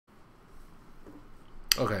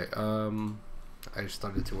Okay, I just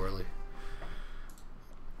started too early.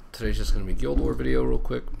 Today's just gonna be Guild War video real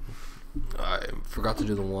quick. I forgot to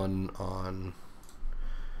do the one on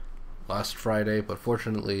last Friday, but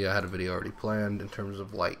fortunately I had a video already planned in terms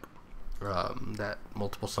of like that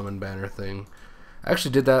multiple summon banner thing. I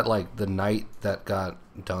actually did that like the night that got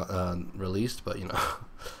released, but you know.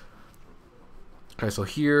 Okay, so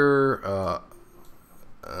here,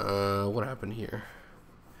 what happened here?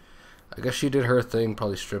 I guess she did her thing,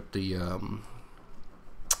 probably stripped the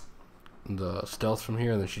stealth from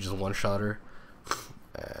here, and then she just one-shot her,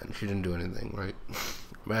 and she didn't do anything, right?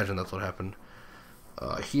 Imagine that's what happened.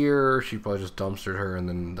 Here, she probably just dumpstered her, and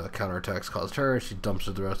then the counterattacks caused her, and she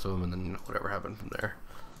dumpstered the rest of them, and then, you know, whatever happened from there.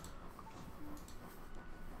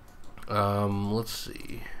 Let's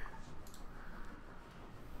see.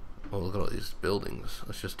 Oh, look at all these buildings.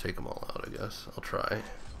 Let's just take them all out, I guess. I'll try.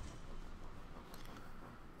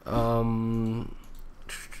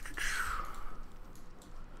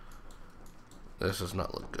 This does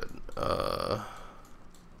not look good.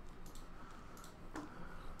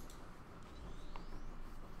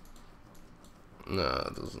 No,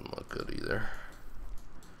 it doesn't look good either.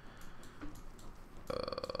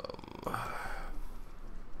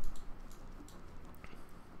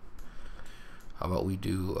 How about we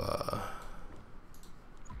do,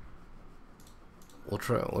 we'll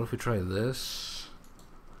try, what if we try this?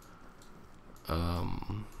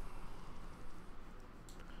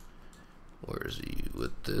 Where's he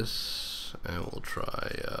with this? And we'll try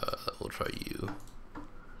you.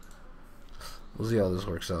 We'll see how this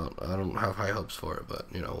works out. I don't have high hopes for it, but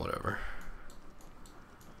you know, whatever.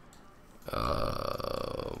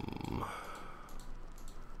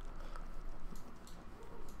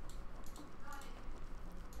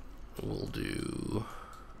 We'll do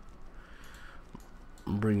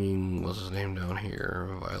bringing, what's his name down here?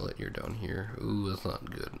 Violet, you're down here. Ooh, that's not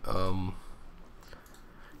good.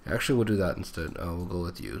 Actually, we'll do that instead. We'll go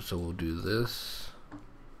with you. So we'll do this,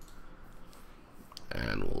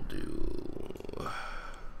 and we'll do.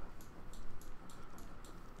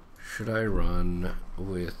 Should I run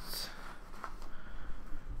with?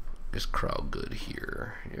 Is Crow good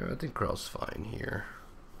here? Yeah, I think Crow's fine here.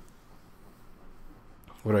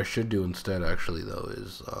 What I should do instead, actually, though,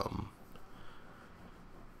 is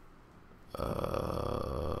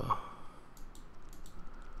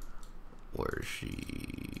where is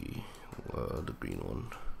she? The green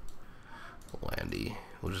one, Landy.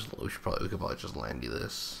 We could probably just Landy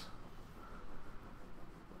this.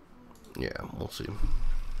 Yeah, we'll see.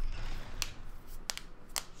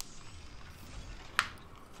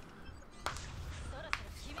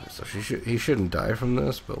 So he shouldn't die from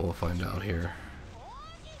this, but we'll find out here.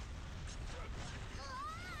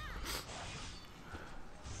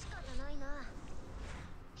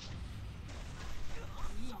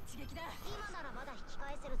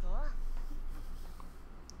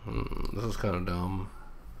 This is kind of dumb.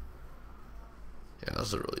 Yeah,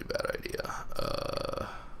 that's a really bad idea.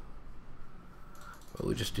 But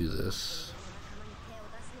we just do this.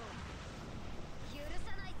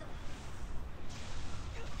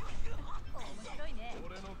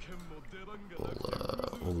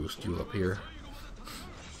 We'll boost you up here.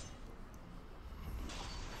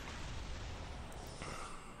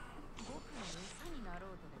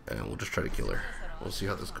 And we'll just try to kill her. We'll see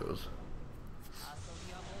how this goes.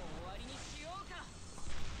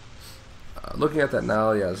 Looking at that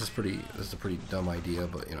now, yeah, this is a pretty dumb idea,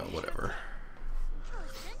 but you know, whatever.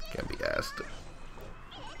 Can't be asked.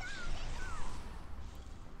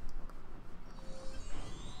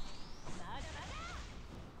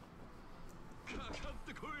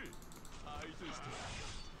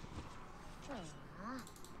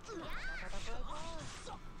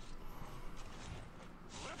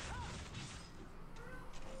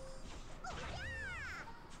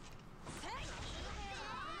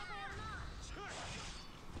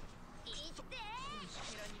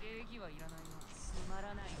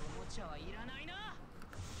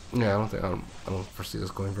 Yeah, I don't foresee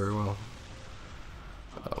this going very well.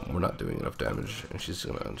 We're not doing enough damage, and she's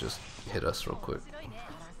gonna just hit us real quick.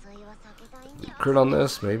 We crit on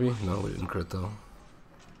this, maybe? No, we didn't crit though.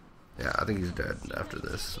 Yeah, I think he's dead after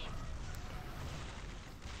this.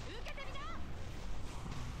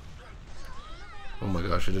 Oh my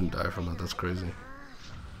gosh, she didn't die from that. That's crazy.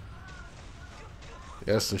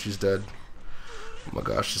 Yes, and she's dead. Oh my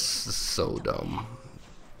gosh, this is so dumb.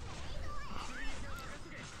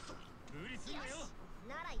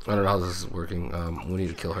 I don't know how this is working. We need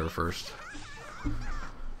to kill her first.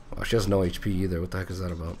 Wow, she has no HP either. What the heck is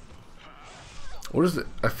that about? What is it?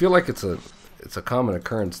 I feel like it's a common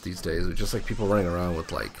occurrence these days. It's just like people running around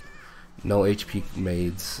with like No HP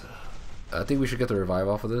maids. I think we should get the revive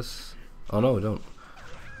off of this. Oh no, we don't.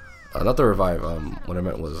 Not the revive. What I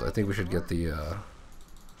meant was, I think we should get the.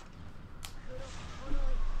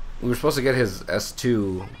 We were supposed to get his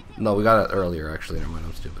S2. No, we got it earlier. Actually, never mind.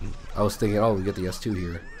 I'm stupid. I was thinking, oh, we get the S2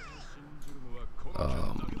 here.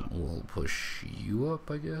 We'll push you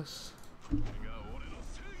up, I guess.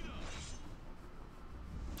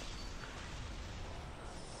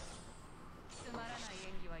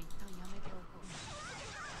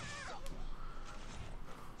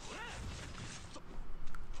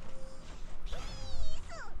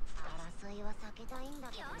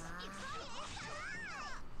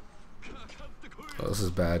 Oh, this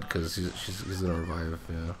is bad because he's gonna revive.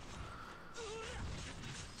 Yeah.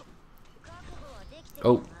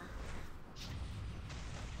 Oh.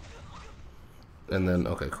 And then,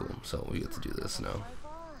 okay, cool. So we get to do this now.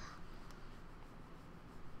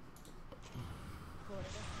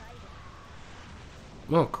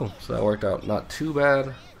 Oh, cool. So that worked out not too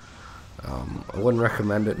bad. I wouldn't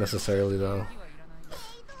recommend it necessarily, though.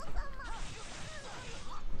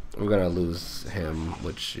 We're gonna lose him,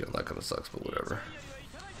 which, you know, that kind of sucks, but whatever.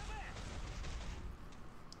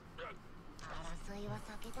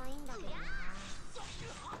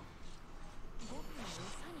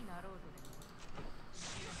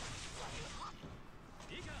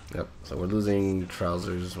 Yep, so we're losing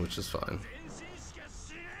trousers, which is fine.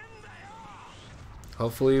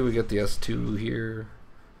 Hopefully we get the S2 here.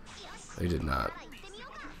 They did not.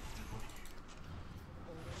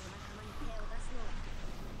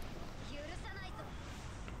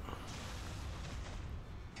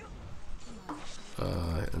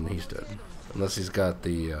 And he's dead. Unless he's got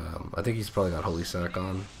the, I think he's probably got Holy Sack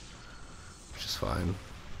on, which is fine.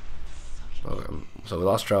 Okay, so we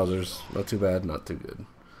lost trousers. Not too bad, not too good.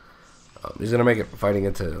 He's gonna make it fighting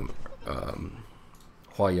into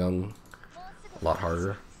Hua Young a lot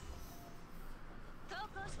harder.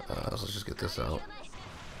 So let's just get this out.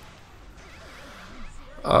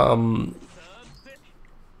 ML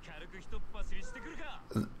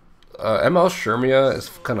Shermia is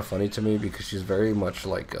kind of funny to me because she's very much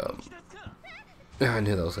like I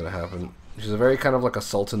knew that was gonna happen. She's a very kind of like a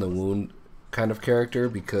salt in the wound kind of character,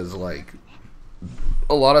 because like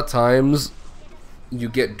a lot of times you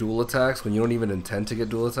get dual attacks when you don't even intend to get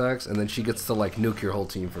dual attacks, and then she gets to like nuke your whole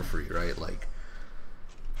team for free, right? Like,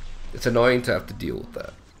 it's annoying to have to deal with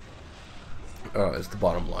that. Is the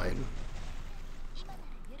bottom line.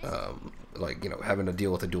 Like, you know, having to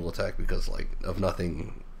deal with a dual attack because like of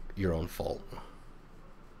nothing, your own fault.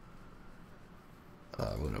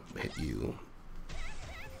 I'm gonna hit you.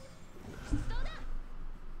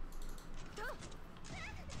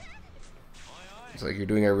 It's like you're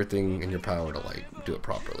doing everything in your power to like do it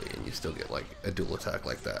properly, and you still get like a dual attack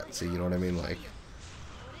like that. See, you know what I mean? Like,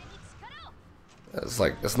 it's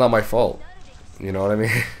like, it's not my fault. You know what I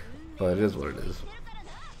mean? But it is what it is.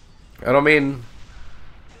 I don't mean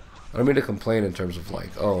to complain in terms of like,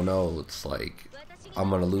 oh no, it's like I'm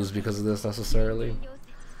gonna lose because of this necessarily.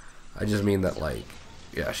 I just mean that like,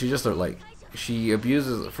 yeah, she just like, she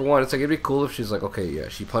abuses. For one, it's like, it'd be cool if she's like, okay, yeah,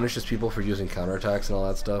 she punishes people for using counterattacks and all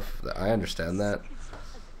that stuff. I understand that.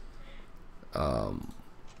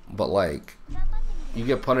 But like, you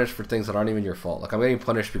get punished for things that aren't even your fault. Like, I'm getting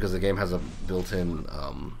punished because the game has a built-in,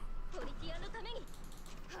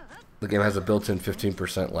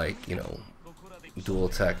 15% like, you know, dual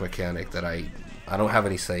attack mechanic that I don't have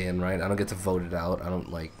any say in, right? I don't get to vote it out. I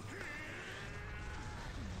don't like,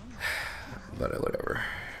 but whatever.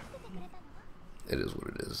 It is what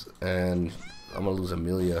it is. And I'm gonna lose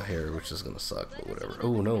Amelia here, which is gonna suck, but whatever.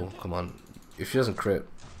 Oh no, come on. If she doesn't crit,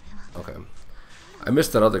 okay. I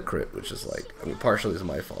missed that other crit, which is like, I mean, partially is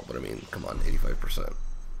my fault, but I mean, come on, 85%.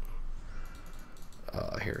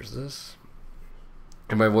 Here's this.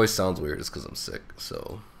 And my voice sounds weird, it's because I'm sick,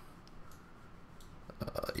 so.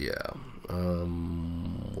 Yeah.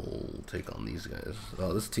 We'll take on these guys.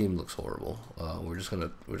 Oh, this team looks horrible. We're just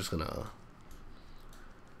gonna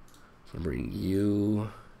bring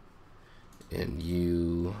you and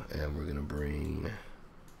you, and we're gonna bring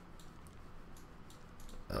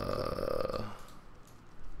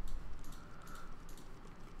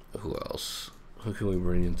who else? Who can we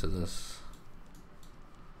bring into this?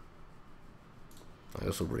 I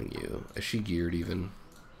guess we'll bring you. Is she geared even?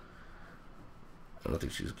 I don't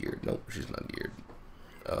think she's geared. Nope, she's not geared.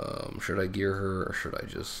 Should I gear her, or should I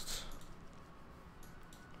just...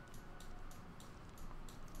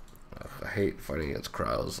 I hate fighting against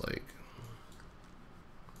crowds, like,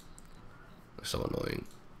 they're so annoying.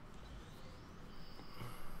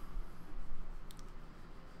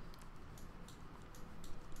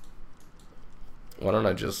 Well, why don't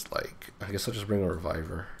I just like, I guess I'll just bring a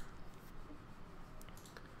reviver.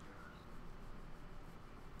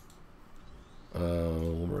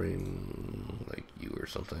 We'll bring like you or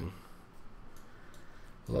something.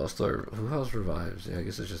 Who else revives? Yeah, I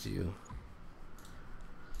guess it's just you.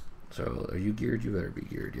 So, are you geared? You better be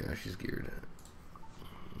geared. Yeah, she's geared.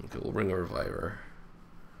 Okay, we'll bring a reviver.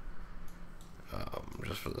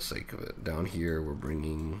 Just for the sake of it. Down here, we're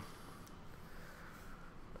bringing...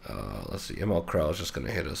 let's see, ML Crow is just going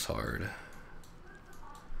to hit us hard.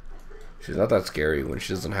 She's not that scary when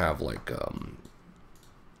she doesn't have, like,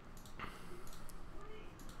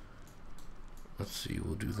 let's see,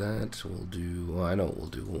 we'll do that. We'll do... Well, I know what we'll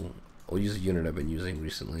do. We'll use a unit I've been using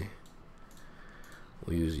recently.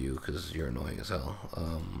 We'll use you because you're annoying as hell.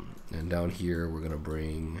 And down here, we're going to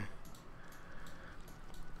bring...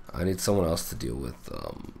 I need someone else to deal with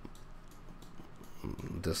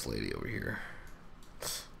this lady over here.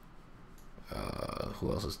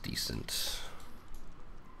 Who else is decent?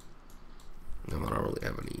 No, I don't really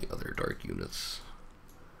have any other dark units.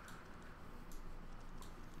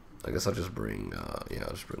 I guess I'll just bring, yeah,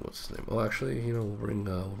 I'll just bring, what's his name? Oh, actually, you know, we'll bring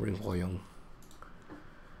Hua Young.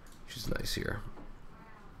 She's nice here.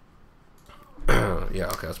 Yeah,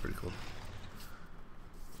 okay, that's pretty cool.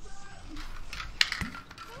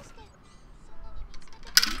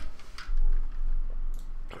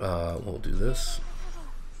 We'll do this.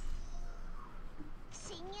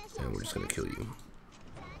 And we're just gonna kill you.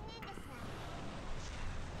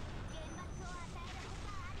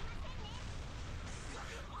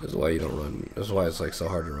 This is why you don't run. This is why it's like so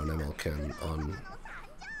hard to run ML Ken on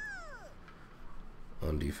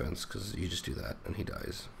defense, because you just do that and he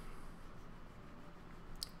dies.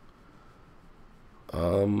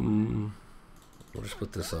 We'll just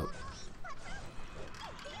put this up.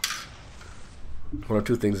 One of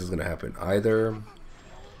two things is gonna happen. Either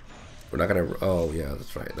we're not gonna. Oh yeah,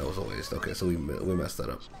 that's right. That was a waste. Okay, so we messed that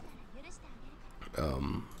up. I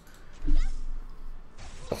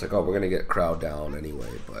was like, oh, we're gonna get crowd down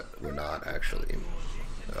anyway, but we're not actually.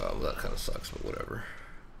 Well, that kind of sucks, but whatever.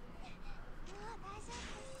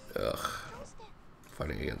 Ugh,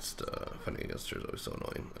 fighting against her is always so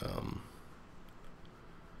annoying.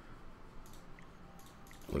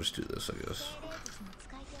 We'll just do this, I guess.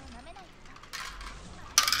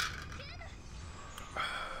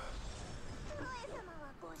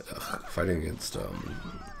 Ugh, fighting against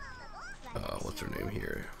what's her name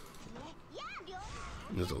here?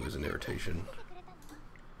 There's always an irritation.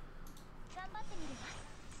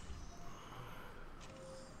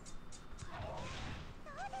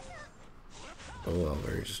 Oh well,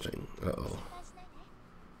 very interesting. Uh-oh.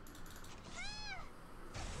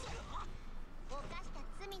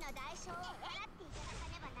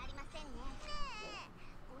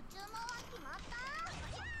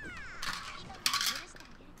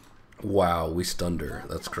 Wow, we stunned her.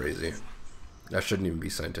 That's crazy. That shouldn't even be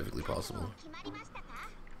scientifically possible.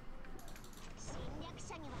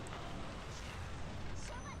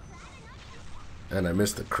 And I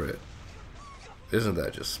missed the crit. Isn't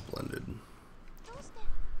that just splendid? I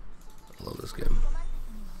love this game.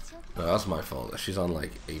 No, that's my fault. She's on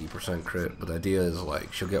like 80% crit, but the idea is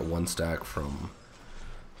like she'll get one stack from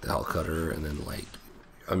the Hell Cutter, and then like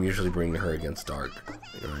I'm usually bringing her against Dark,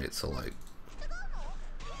 right? So like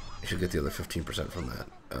you should get the other 15% from that.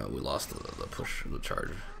 We lost the push, the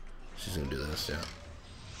charge. She's gonna do this, yeah.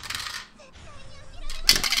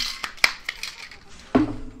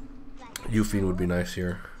 Yufine would be nice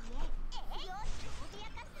here.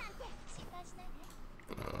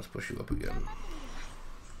 Let's push you up again.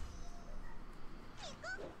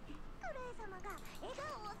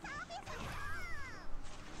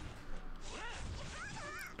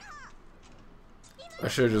 I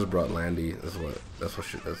should have just brought Landy. That's what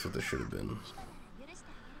this should have been.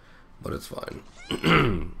 But it's fine.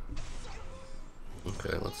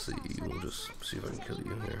 Okay, let's see. We'll just see if I can kill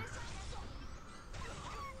you here.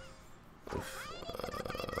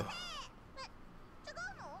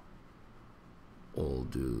 We'll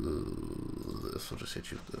do this. We'll just hit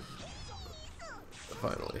you with this.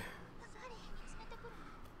 Finally.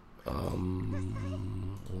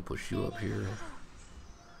 We'll push you up here.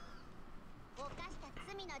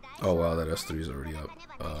 Oh wow, that S3 is already up.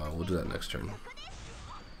 We'll do that next turn.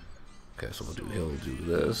 Okay, so he'll do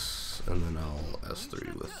this, and then I'll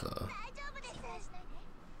S3 with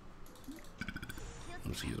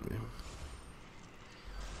excuse me.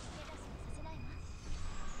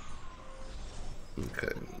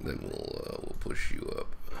 Okay, then we'll push you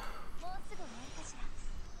up.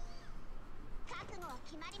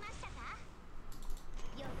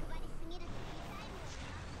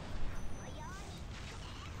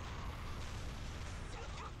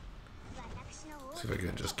 See if I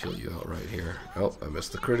can just kill you out right here. Oh, I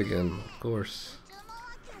missed the crit again, of course.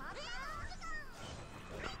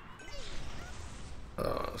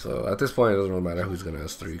 So at this point, it doesn't really matter who's going to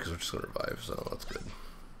S3 because we're just going to revive, so that's good.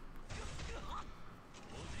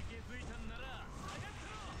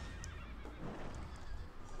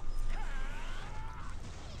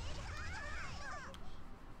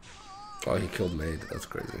 Oh, he killed Maid. That's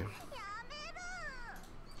crazy.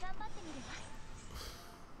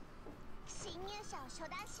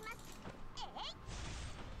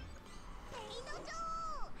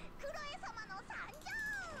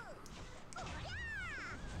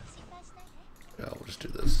 Yeah, we'll just do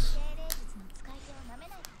this.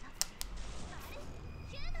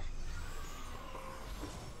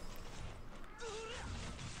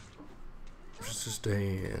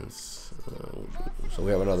 Resistance. So we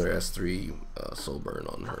have another S3 soul burn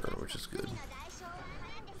on her, which is good.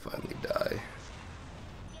 Finally die.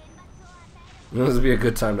 This would be a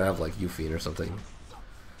good time to have like Yuffie or something.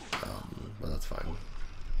 But that's fine.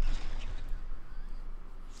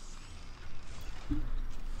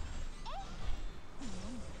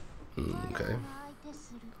 Okay.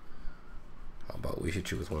 How about we hit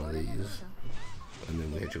you with one of these, and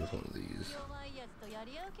then we hit you with one of these.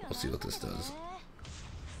 We'll see what this does.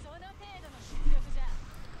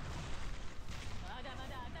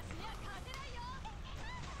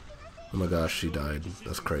 Oh my gosh, she died.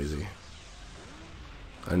 That's crazy.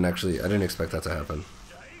 I didn't expect that to happen.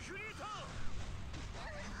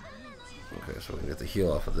 Okay, so we get the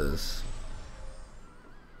heal off of this.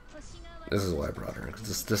 This is why I brought her,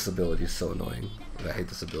 because this ability is so annoying. Like, I hate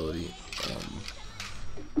this ability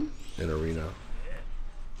in Arena.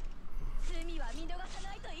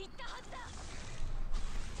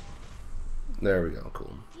 There we go,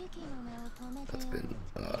 cool. That's been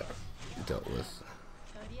dealt with.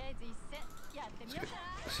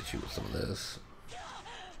 Let's hit you with some of this.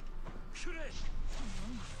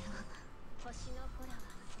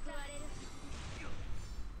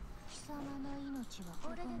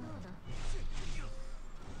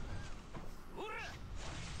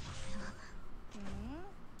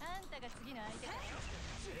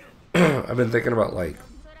 I've been thinking about like,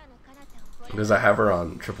 because I have her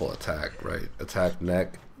on triple attack, right? Attack,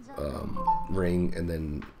 neck, ring, and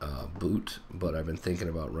then boot. But I've been thinking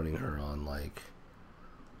about running her on like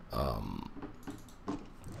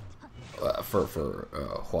for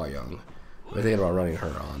Hua Young. I've been thinking about running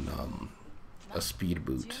her on a speed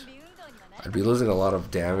boot. I'd be losing a lot of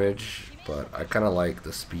damage, but I kind of like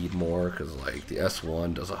the speed more because like the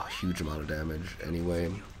S1 does a huge amount of damage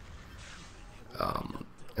anyway,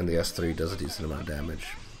 and the S3 does a decent amount of damage.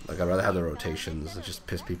 Like I'd rather have the rotations that just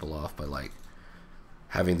piss people off by like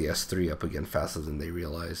having the S3 up again faster than they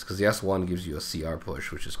realize, because the S1 gives you a CR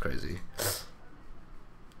push, which is crazy.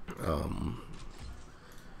 I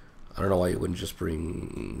don't know why you wouldn't just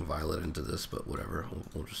bring Violet into this, but whatever.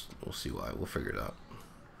 We'll see why. We'll figure it out.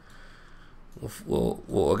 I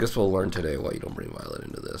guess we'll learn today why you don't bring Violet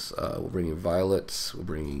into this. We're bringing Violet. We're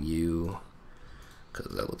bringing you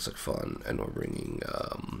because that looks like fun, and we're bringing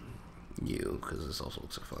you because this also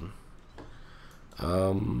looks like fun.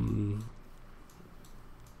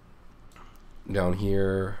 Down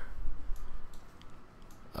here,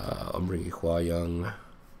 I'm bringing Hua Young.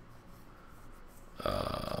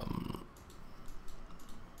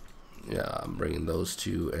 Yeah, I'm bringing those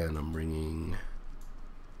two, and I'm bringing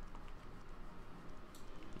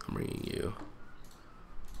you.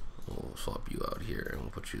 We'll swap you out here, and we'll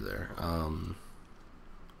put you there.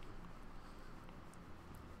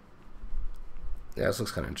 Yeah, this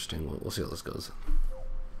looks kind of interesting. We'll see how this goes.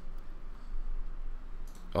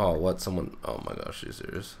 Oh, what? Someone... Oh my gosh, are you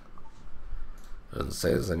serious? It doesn't say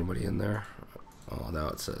there's anybody in there. Oh, now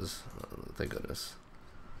it says. Thank goodness.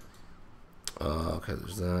 Okay,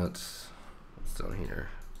 there's that. What's down here?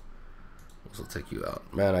 This will take you out.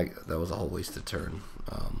 Man, that was a whole wasted turn.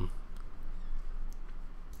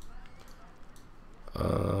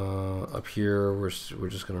 Up here, we're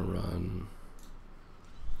just gonna run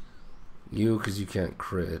you because you can't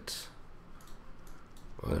crit.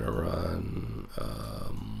 We're gonna run.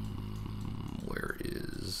 Where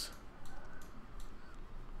is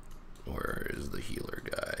the healer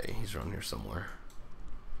guy? He's around here somewhere.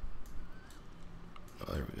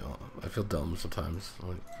 Oh, there we go. I feel dumb sometimes. I'm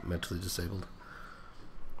like mentally disabled.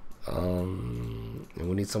 And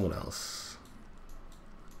we need someone else.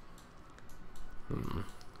 I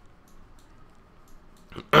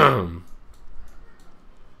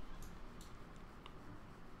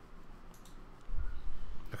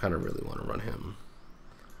kind of really want to run him,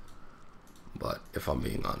 but if I'm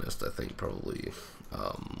being honest, I think probably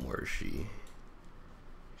where is she?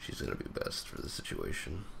 she's gonna be best for the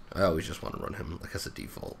situation. I always just want to run him like as a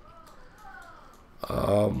default.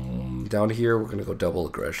 Down here we're gonna go double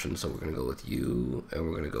aggression, so we're gonna go with you, and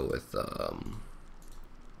we're gonna go with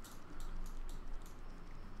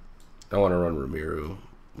I want to run Ramiru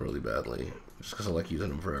really badly, just because I like using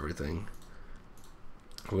him for everything.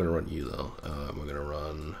 We're gonna run you though. We're gonna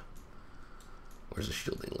run. Where's the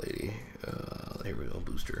shielding lady? Here we go,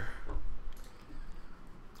 booster.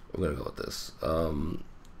 We're gonna go with this.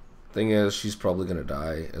 Thing is, she's probably gonna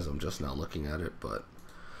die as I'm just now looking at it, but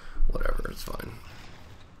whatever, it's fine.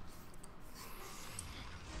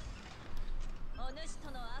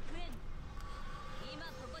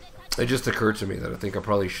 It just occurred to me that I think I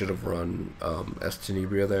probably should have run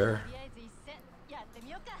Tenebria there.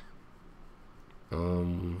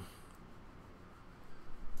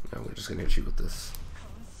 Now we're just gonna hit you with this.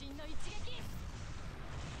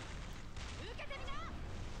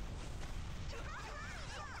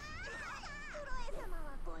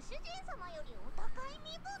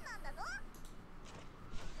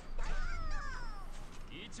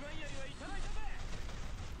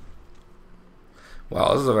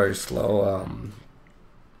 Wow, this is a very slow,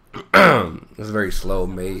 this is very slow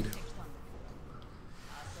made.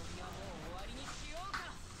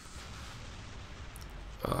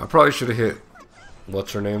 I probably should have hit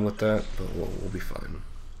what's her name with that, but we'll be fine.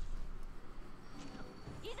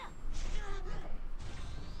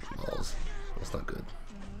 Balls. That's not good.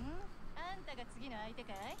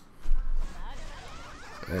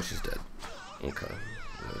 And she's dead. Okay.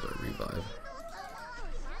 There's our revive.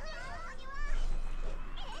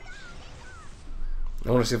 I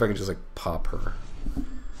want to see if I can just like pop her.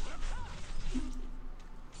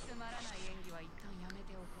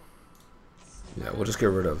 Yeah, we'll just get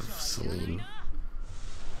rid of Celine.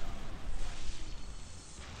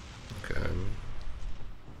 Okay.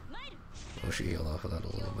 Oh, she healed off of that a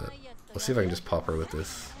little bit. Let's see if I can just pop her with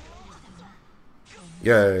this.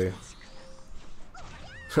 Yay!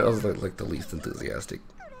 That was like the least enthusiastic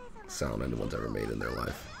sound anyone's ever made in their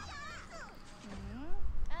life.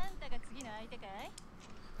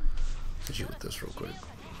 Hit you with this real quick.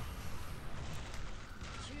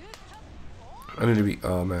 I need to be,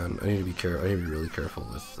 oh man, I need to be really careful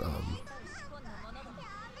with,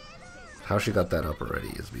 how she got that up already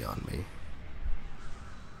is beyond me.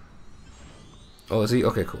 Oh, is he?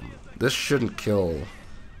 Okay, cool. This shouldn't kill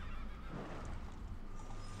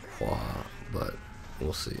Hua, but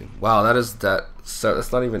we'll see. Wow, that's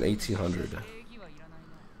not even 1800.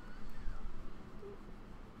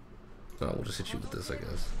 No, we'll just hit you with this, I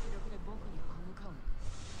guess.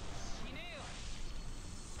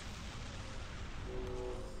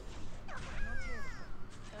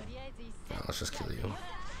 Let's just kill you.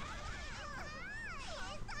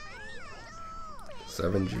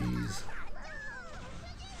 7 Gs.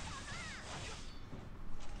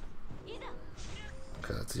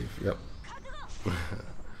 Okay, let's see. Yep.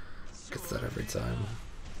 Gets that every time.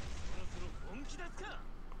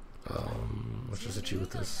 Let's just hit you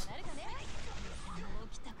with this.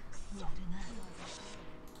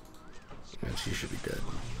 And she should be dead.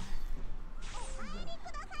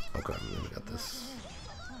 Okay, we got this.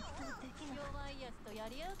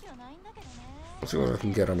 Let's see what I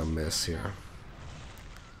can get on a miss here.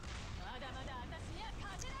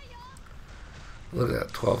 Look at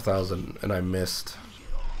that, 12,000, and I missed.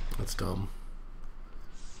 That's dumb.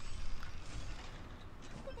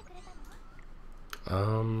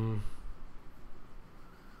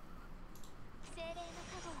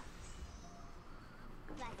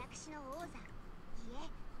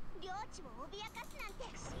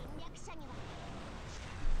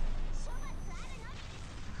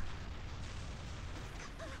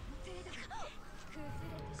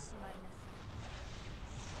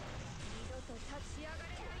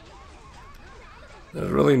 There's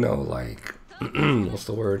really no, like, what's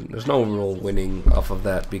the word? There's no real winning off of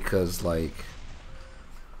that because, like,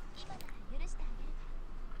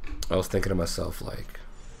 I was thinking to myself, like,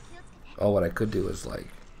 oh, what I could do is, like,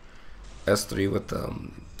 S3 with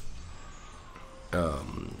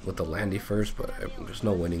the Landy first, but there's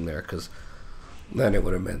no winning there because then it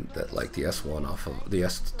would have meant that, like, the S1 off of, the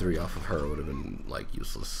S3 off of her would have been, like,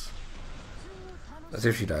 useless. Let's see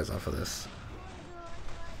if she dies off of this.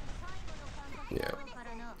 Yeah.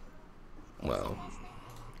 Well,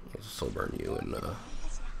 let's soul burn you and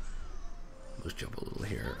let's jump a little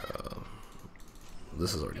here.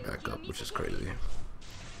 This is already back up, which is crazy.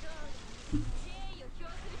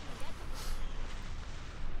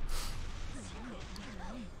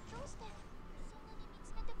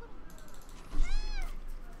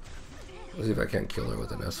 Let's see if I can't kill her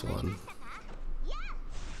with an S1.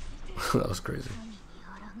 That was crazy.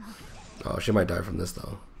 Oh, she might die from this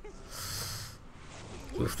though.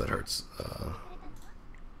 Oof, that hurts.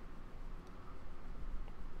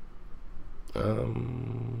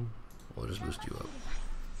 We'll just boost you up.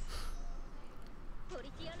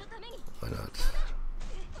 Why not?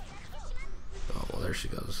 Oh, well, there she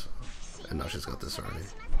goes. And now she's got this already.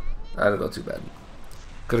 I didn't go too bad.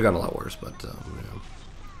 Could have gone a lot worse, but, you know.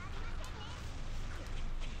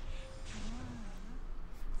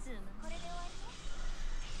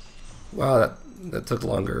 Wow, that took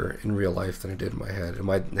longer in real life than it did in my head. In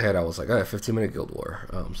my head, I was like, I have 15-minute Guild War.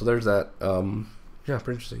 So there's that. Yeah,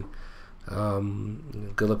 pretty interesting.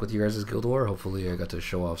 Good luck with you guys' Guild War. Hopefully I got to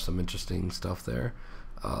show off some interesting stuff there.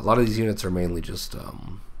 A lot of these units are mainly just, a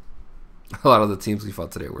lot of the teams we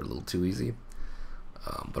fought today were a little too easy.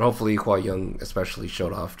 But hopefully Hua Young especially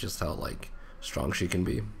showed off just how, like, strong she can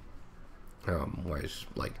be. Why it's,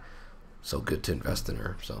 like, so good to invest in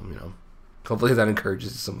her. So, you know, hopefully that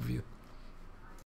encourages some of you.